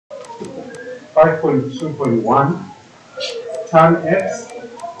5.2.1 tan x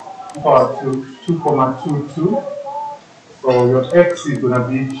equal to 2.22. So your x is going to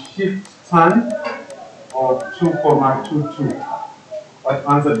be shift tan of 2.22. What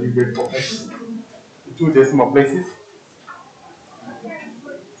answer do you get for x? The two decimal places?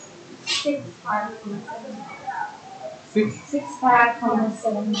 65.7.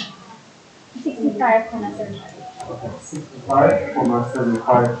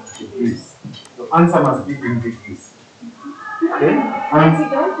 65.75 degrees. The answer must be in degrees. Okay? And We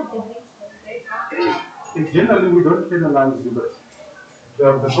don't put degrees, right? generally we don't penalize you, but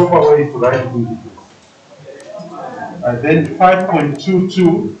the proper way is to write it in degrees. Then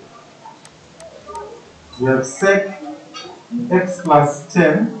 5.22, we have sec x plus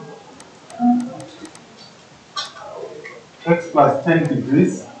 10, x plus 10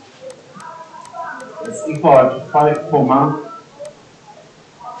 degrees is equal to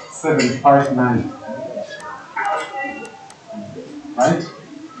 5.759. Right?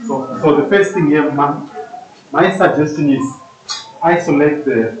 So the first thing here, my suggestion is isolate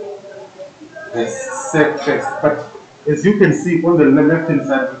the sec first. But as you can see on the left hand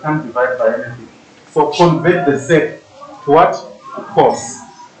side, we can't divide by anything. So convert the sec to what? Cos.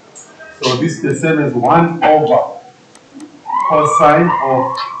 So this is the same as 1 over cosine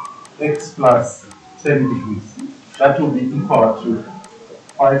of x plus 10 degrees. That will be equal to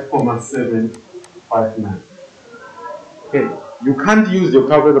 5.759. Okay, you can't use your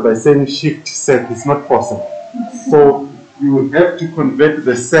calculator by saying shift sec, it's not possible. So you will have to convert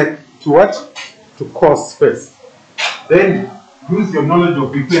the sec to what? To cos first. Then use your knowledge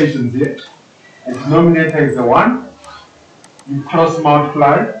of equations here. The denominator is a 1. You cross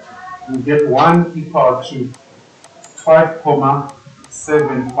multiply, you get 1 equal to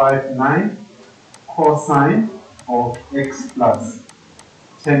 5.759 cosine of x plus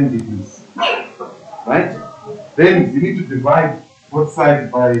 10 degrees. Right? Then you need to divide both sides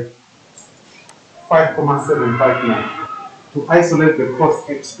by 5.759 to isolate the cos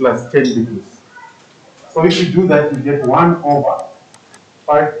x plus 10 degrees. So if you do that, you get 1 over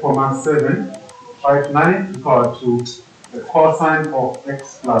 5.759 equal to the cosine of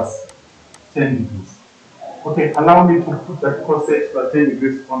x plus 10 degrees. Okay, allow me to put that cos x plus 10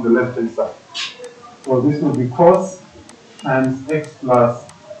 degrees on the left hand side. So this will be cos times x plus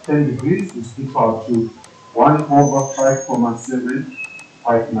 10 degrees is equal to 1 over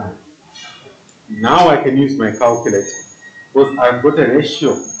 5.759. Now I can use my calculator because I've got a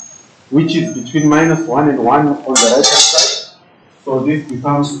ratio which is between -1 and 1 on the right hand side. So this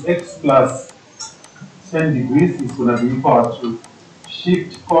becomes x plus 10 degrees is going to be equal to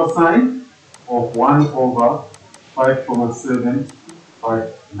shift cosine of 1 over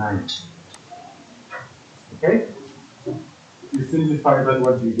 5.759. Okay? If you simplify that,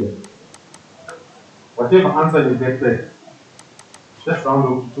 what do you get? Whatever answer you get there, just round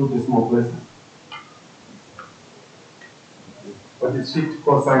up to 2 decimal places. What is shift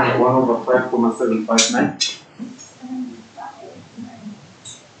cosine of 1 over 5.759?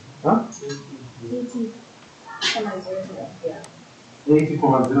 Huh?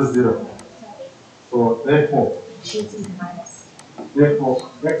 80.00. So therefore,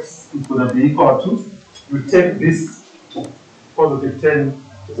 x is going to be equal to, you take this positive 10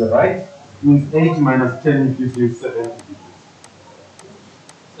 to the right, means 8 minus 10 gives you 70 degrees.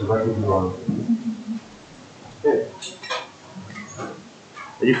 So that will be 1. Okay.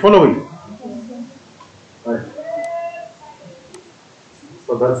 Are you following? Right.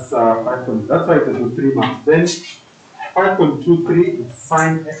 So that's 5. That's why it is 3 marks. Then 5.23 is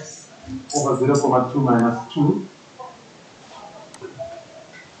sine x over 0.2 minus 2.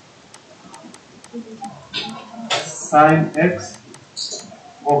 Sine x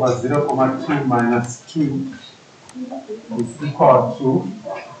over 0.2 minus 2 is equal to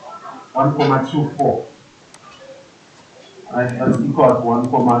 1.24. Right, that's equal to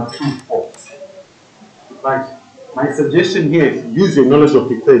 1.24. Right. My suggestion here is use your knowledge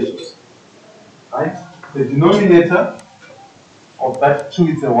of equations. Right? The denominator of that 2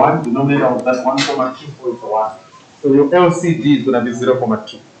 is a 1, denominator of that 1.24 is a 1. So your LCD is going to be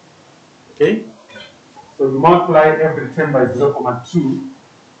 0.2. Okay? So you multiply every term by 0.2.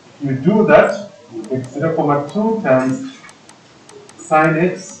 If you do that, you get 0.2 times sine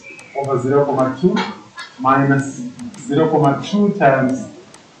x over 0.2 minus 0.2 times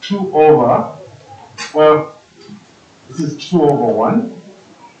 2 over, well, this is 2 over 1.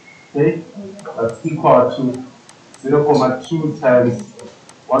 Okay? That's equal to 0.2 times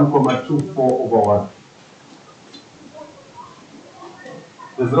 1.24 over 1.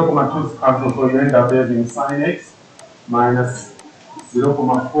 The 0.2 is cancelled, so you end up having sine x minus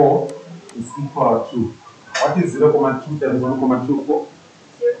 0.4 is equal to, what is 0.2 times 1.24?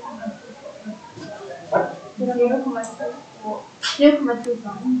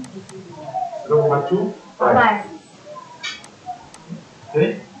 0.25.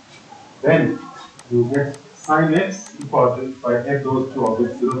 Okay? Then you get sine x equal to, if I add those two, I'll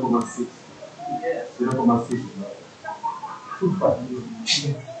get 0.6. 0.6. 25.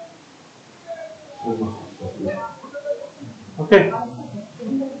 Okay.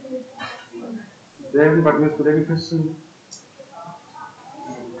 Does everybody else got any question?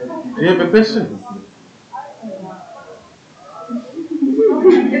 Do you have a question?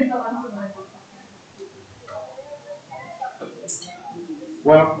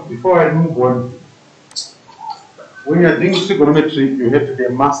 Well, before I move on, when you're doing trigonometry, you have to be a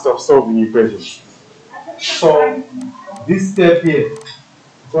master of solving equations. So, this step here,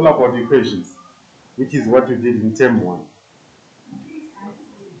 it's all about equations, which is what you did in term 1.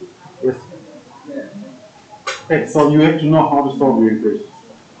 Yes. Okay, so you have to know how to solve your equations.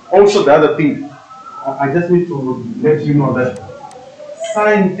 Also, the other thing, I just need to let you know that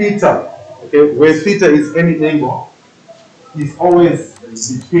sine theta, okay, where theta is any angle, is always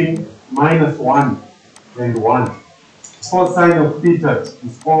between -1 and 1. Cosine of theta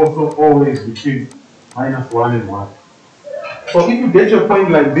is also always between -1 and 1. So if you get your point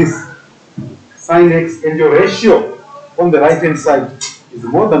like this, sine x, and your ratio on the right hand side is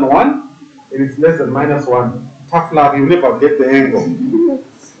more than 1 and it's less than -1, tough luck, you never get the angle.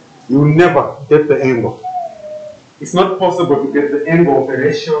 You never get the angle. It's not possible to get the angle of a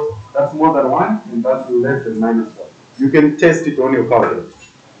ratio that's more than 1 and that's less than -1. You can test it on your calculator.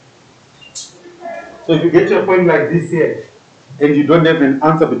 So if you get your point like this here, and you don't have an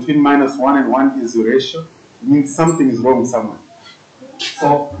answer between -1 and 1 is the ratio, it means something is wrong somewhere.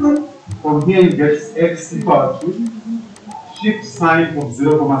 So from here you get x equal to shift sine of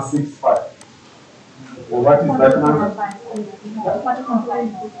 0.65. Well, what is that number?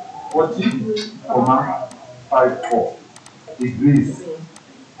 40.54 degrees.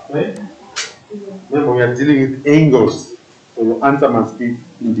 Okay? Remember, we are dealing with angles, so your answer must be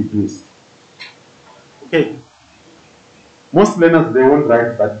in degrees. Okay. Most learners, they won't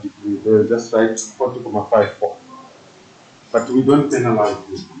write that degree, they'll just write 40.54. But we don't penalize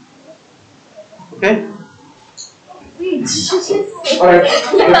this. Okay? Alright,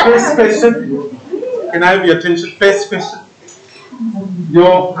 the first question, can I have your attention? First question.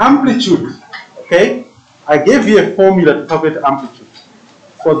 Your amplitude, okay? I gave you a formula to calculate amplitude.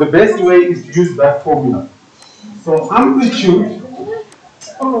 So the best way is to use that formula. So amplitude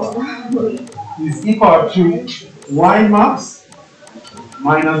is equal to y max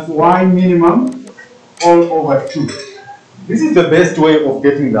minus y minimum all over 2. This is the best way of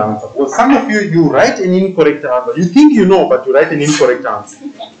getting the answer. Well, some of you write an incorrect answer. You think you know, but you write an incorrect answer.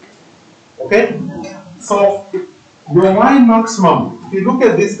 Okay? So your y maximum, if you look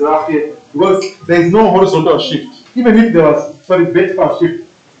at this graph here, because there is no horizontal shift, even if there was, vertical shift.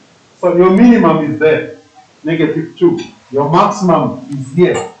 So your minimum is there, -2. Your maximum is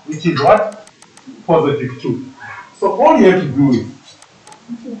here, which is what? +2. So all you have to do is,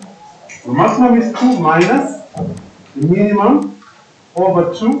 the maximum is 2 minus the minimum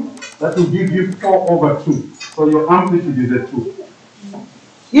over 2, that will give you 4/2. So your amplitude is a 2.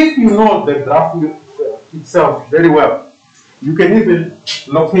 If you know the graph itself very well, you can even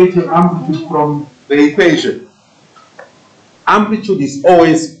locate your amplitude from the equation. Amplitude is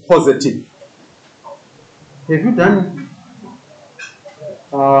always positive. Have you done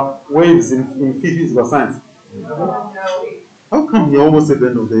waves in physics or science? No. How come you're almost at the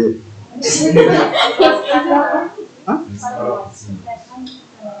end of the year? Huh?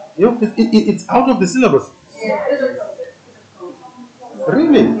 It's out of the syllabus.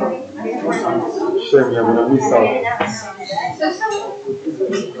 Really? Shame, you're gonna miss out.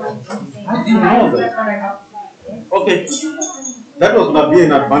 I didn't know that. Okay, that was gonna be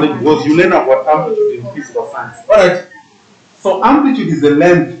an advantage because you learn about amplitude in physical science. Alright, so amplitude is the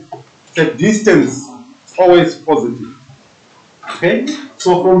length, the distance, always positive. Okay,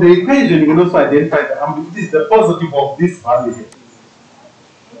 so from the equation you can also identify the amplitude is the positive of this value here.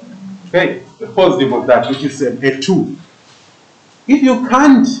 Okay, the positive of that, which is a 2. If you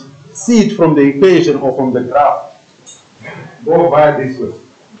can't see it from the equation or from the graph, go via this way.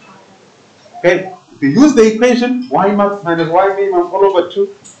 Okay, if you use the equation y max minus y minimum all over 2,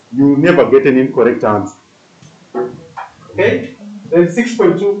 you will never get an incorrect answer. Okay, then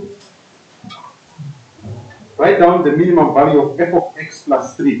 6.2. Write down the minimum value of f of x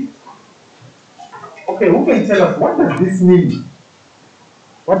plus 3. Okay, who can tell us what does this mean?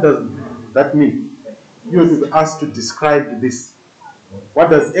 What does that mean? You will be asked to describe this. What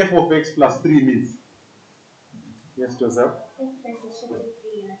does f of x plus 3 mean? Yes, Joseph? If is shifted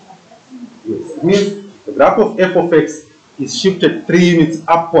 3 units. Yes. It means the graph of f of x is shifted 3 units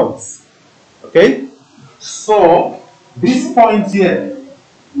upwards. Okay? So, this point here,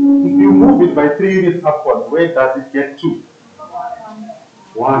 if you move it by 3 units upwards, where does it get to?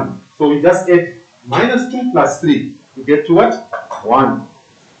 1. So, we just add minus 2 plus 3. You get to what? 1.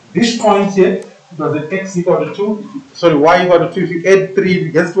 This point here, does it x equal to 2? Sorry, y equal to 2. If you add 3,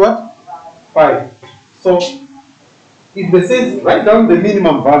 it gets to what? 5. So, if they say write down the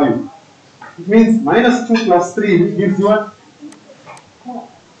minimum value, it means minus 2 plus 3 gives you what?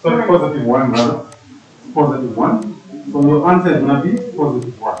 Sorry, positive 1 rather. Positive 1. So your answer is going to be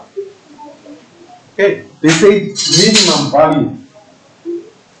positive 1. Okay, they say minimum value.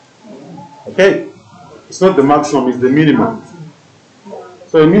 Okay, it's not the maximum, it's the minimum.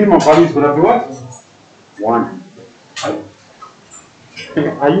 So the minimum value is going to be what? 1.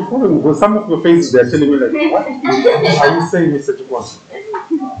 Are you following? Because some of your faces, they are telling me like, what are you saying, Mr. Chukwan?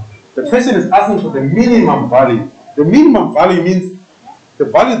 The question is asking for the minimum value. The minimum value means the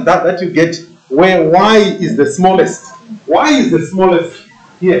value that you get where y is the smallest. Y is the smallest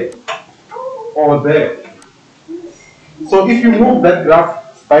here or there. So if you move that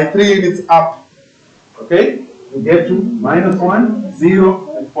graph by 3 units up, okay, you get to minus 1,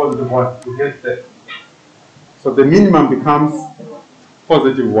 0, and positive 1. You get there. So the minimum becomes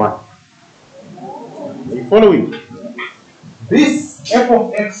positive 1. Are you following? This f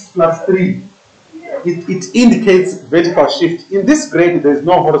of x plus 3, it indicates vertical shift. In this grade, there is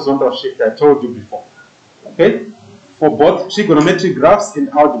no horizontal shift, I told you before. Okay? For both trigonometric graphs and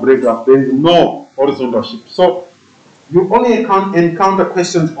algebraic graphs, there is no horizontal shift. So, you only encounter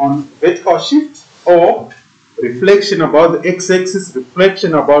questions on vertical shift or reflection about the x-axis,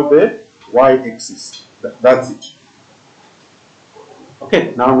 reflection about the y-axis. That's it.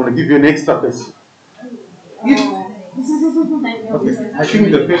 Okay, now I'm going to give you an extra question. Okay, I think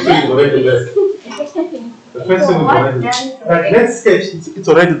the question is already there. The question is already there. Right, let's sketch. It's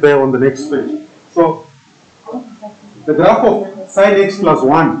already there on the next page. So, the graph of sine x plus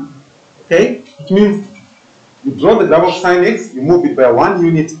 1, okay? It means you draw the graph of sine x, you move it by 1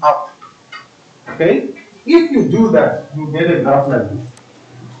 unit up. Okay? If you do that, you get a graph like this.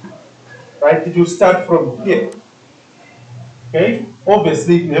 Right? It will start from here. Okay?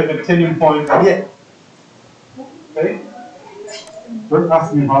 Obviously, you have a turning point here. Okay? Don't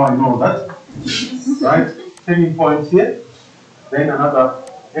ask me how I know that. Right? Turning point here. Then another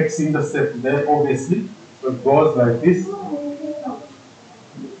x-intercept there, obviously. So it goes like this.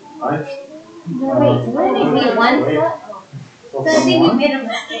 Right? Wait, what did we one foot? So I think you made a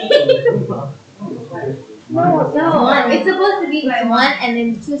mistake. No, it's supposed to be by 1 and then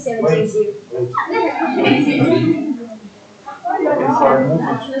 270. So I move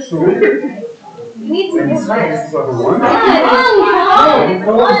it to You need to get this other one.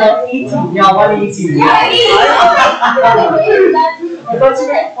 Yeah, 180. I thought you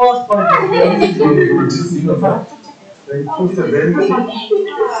meant first point. Then 270.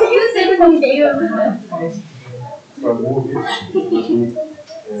 So I move it.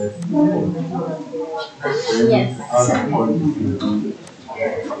 Yes.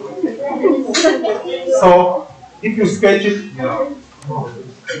 So if you sketch it,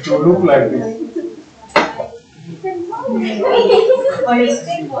 it will look like this.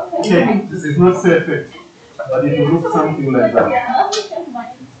 Okay, this is not perfect, but it will look something like that.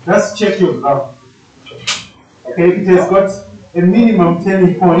 Let's check your graph. Okay, it has got a minimum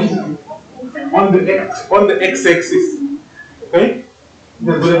turning point on the x-axis. Okay,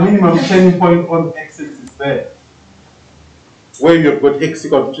 there's got a minimum turning point on the x-axis there, where you have got x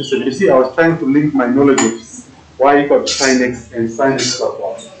equal to 270. You see, I was trying to link my knowledge of y equal to sine x and sine x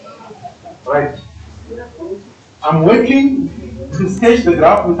plus 1. Right. I'm working to sketch the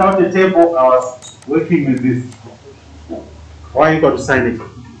graph without a table. I was working with this. Y equal to sine x.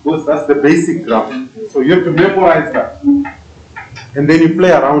 Because that's the basic graph. So you have to memorize that. And then you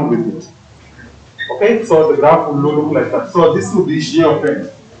play around with it. Okay, so the graph will look like that. So this will be g of x.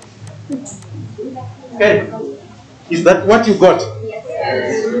 Okay. Is that what you got?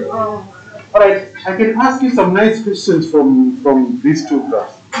 Yes. Alright, I can ask you some nice questions from these two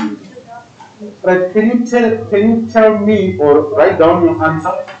graphs. Right, can you tell me or write down your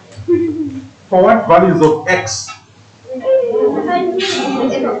answer? For what values of x?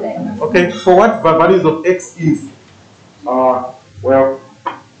 Okay, for what values of x is? Well,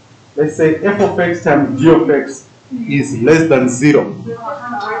 let's say f of x times g of x is less than 0.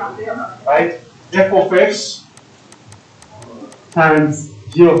 Right? F of x times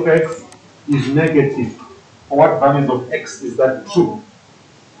g of x is negative. For what values of x is that true?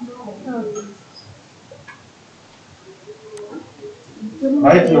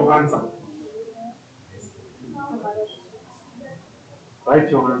 Write your answer.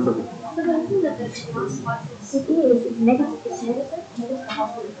 Write your answer.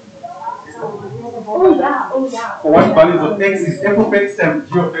 For what values of x is f of x times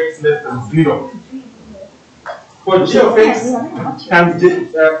g of x less than 0? For g of x times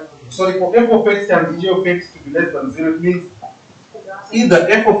for f of x times g of x to be less than 0, it means either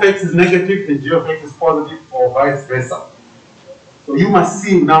f of x is negative and g of x is positive, or vice versa. So you must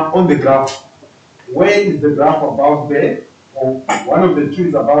see now on the graph, where is the graph above there, or one of the two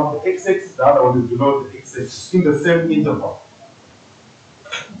is above the x-axis, the other one is below the x-axis, in the same interval.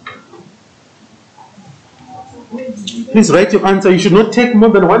 Please write your answer. You should not take more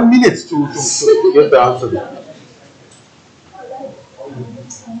than 1 minute to get the answer.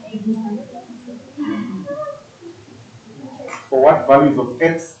 For what values of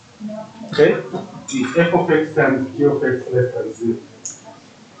x, okay, is f of x times g of x less than 0?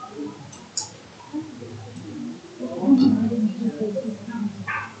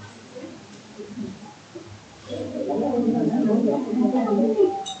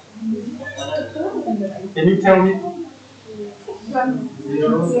 Can you tell me? From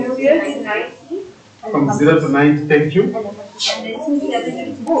 0 to 90. From 0 to 90, thank you.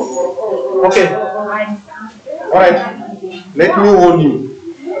 Okay. Alright. Let me warn you.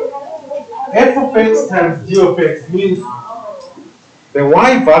 F of x times g of x means the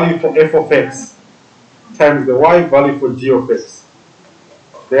y value for f of x times the y value for g of x.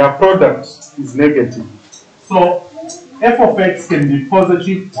 Their product is negative. So f of x can be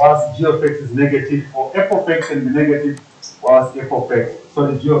positive whilst g of x is negative, or f of x can be negative whilst f of x,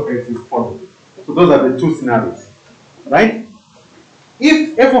 so the g of x is positive. So those are the two scenarios, right?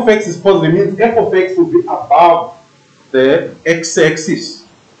 If f of x is positive, it means f of x will be above the x-axis.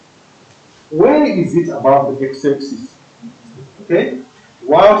 Where is it above the x-axis? Okay?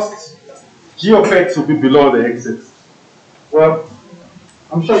 Whilst g of x will be below the x-axis. Well,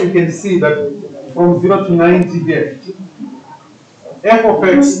 I'm sure you can see that from 0 to 90 there, f of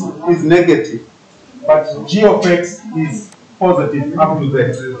x is negative, but g of x is positive up to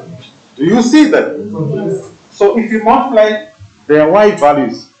there. Do you see that? So if you multiply their y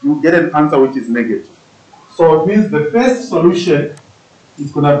values, you get an answer which is negative. So it means the first solution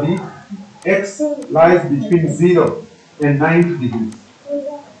is going to be x lies between 0 and 90 degrees.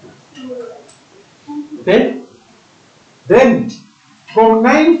 Okay? Then from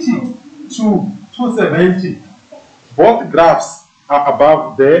 90 to 270, both graphs are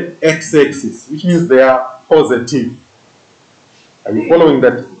above the x-axis, which means they are positive. Are you following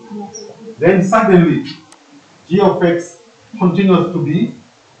that? Then suddenly, g of x continues to be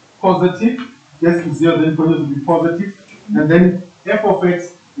positive, gets to 0, then continues to be positive, and then f of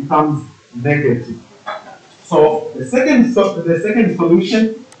x becomes negative. So the second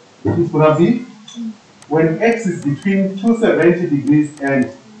solution is going to be when x is between 270 degrees and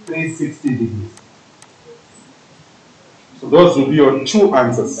 360 degrees. So those will be your two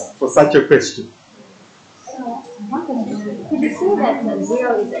answers for such a question. So, could you say that the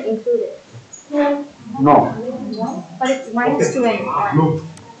 0 is included? No. But it's minus 2 and 1. Look,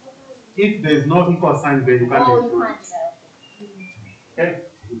 if there is no equal sign, then you can't include it. Okay?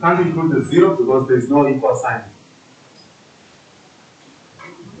 You can't include the 0 because there is no equal sign.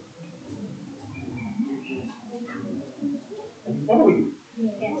 Are you following?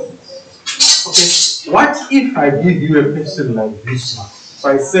 Yes. Okay. What if I give you a question like this one? So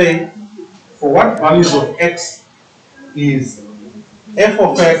I say, for what values of x is f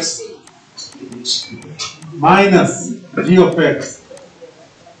of x minus g of x?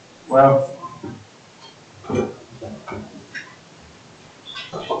 Well,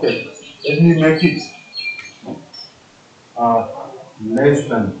 okay, let me make it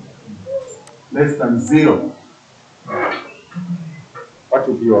less than 0. What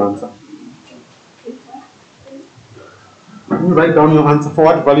would be your answer? Let me write down your answer. For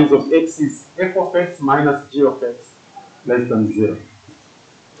what values of x is f of x minus g of x less than 0?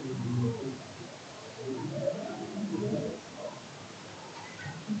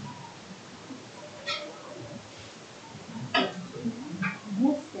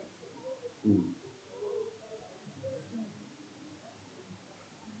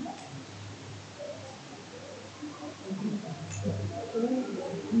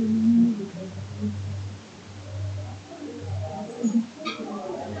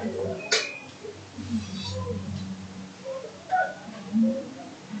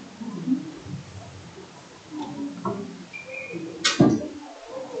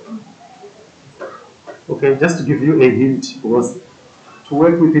 Okay, just to give you a hint, because to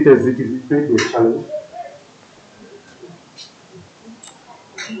work with it as it is going to be a challenge.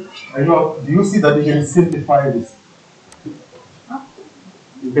 I know, do you see that you can simplify this?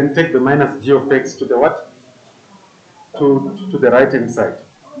 You can take the minus g of x to the what? To the right hand side.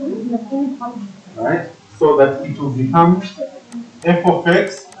 Right? So that it will become f of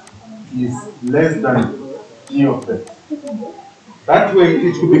x is less than g of x. That way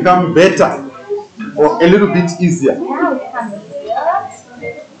it will become better or a little bit easier. Now it comes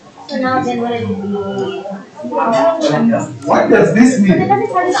here. So now then what is it? What does this But it mean?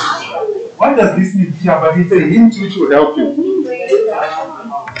 doesn't tell you the answer. What does this mean here? But it's a hint which will help you.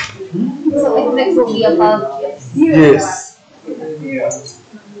 So f of x will be above 0. Yes.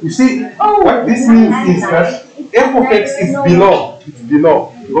 You see, what this means is that f of x is below. It's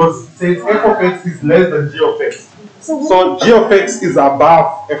below. Because it says f of x is less than g of x. So g of x is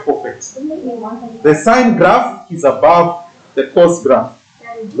above f of x. The sine graph is above the cos graph.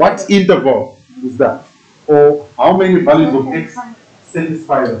 What interval is that? Or how many values of x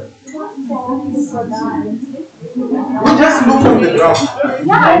satisfy that? We just look at the graph.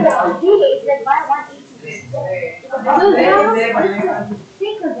 Yeah, the d is that by 180.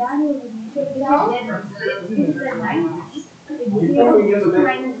 Take the value of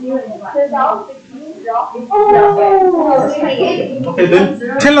Okay, then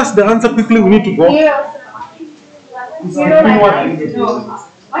tell us the answer quickly. We need to go. It's between what?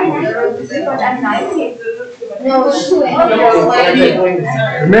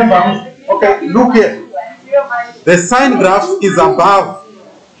 Remember, okay, look here. The sine graph is above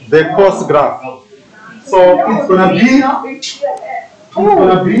the cos graph. So it's gonna be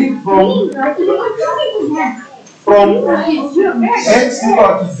from x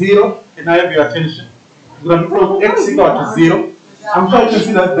equal to 0. Can I have your attention? It's gonna be from x equal to 0. I'm sure you can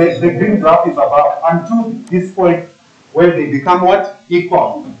see that the green graph is above until this point where they become what?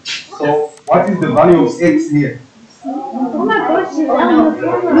 Equal. So what is the value of x here? Oh my gosh,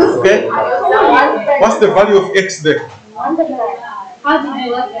 Okay. What's the value of x there? how did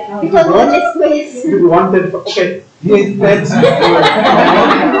you work that? Because what is this? You wanted, okay, here is 30.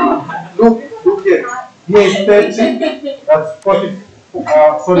 Look here. Here is 30. That's 40,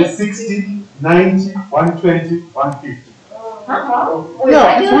 60, 90, 120, 150.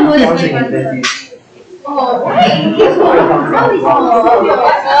 Yeah, it's 150.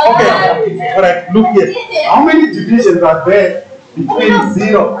 Okay, alright, look here. How many divisions are there between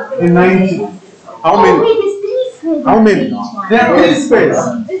 0 and 90? How many? How many? There are 3 squares.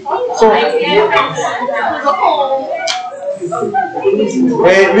 So,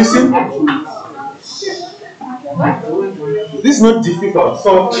 listen. This is not difficult.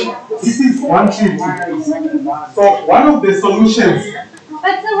 So, this is 150. So, one of the solutions.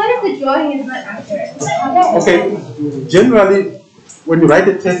 But so what if the drawing is not accurate? Okay, generally, when you write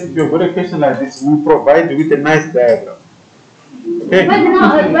a test, if you've got a question like this, we provide you with a nice diagram. Okay?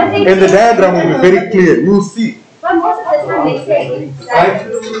 And the diagram will be very clear. You'll see. But most of the time they say Right?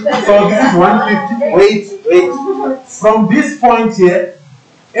 So this is 150. Wait. From this point here,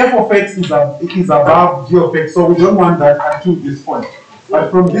 f of x is above g of x. So we don't want that until this point.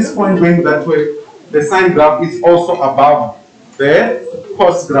 But from this point going that way, the sine graph is also above the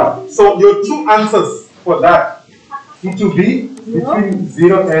cos graph. So your two answers for that, it will be between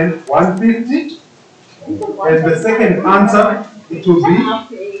 0 and 150. And the second answer, it will be,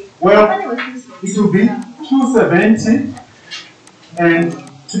 well, it will be 270 and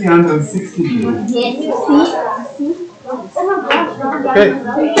 360 degrees. yes, see? Oh my gosh. Okay.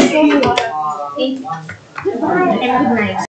 Thank you. Goodbye and good night.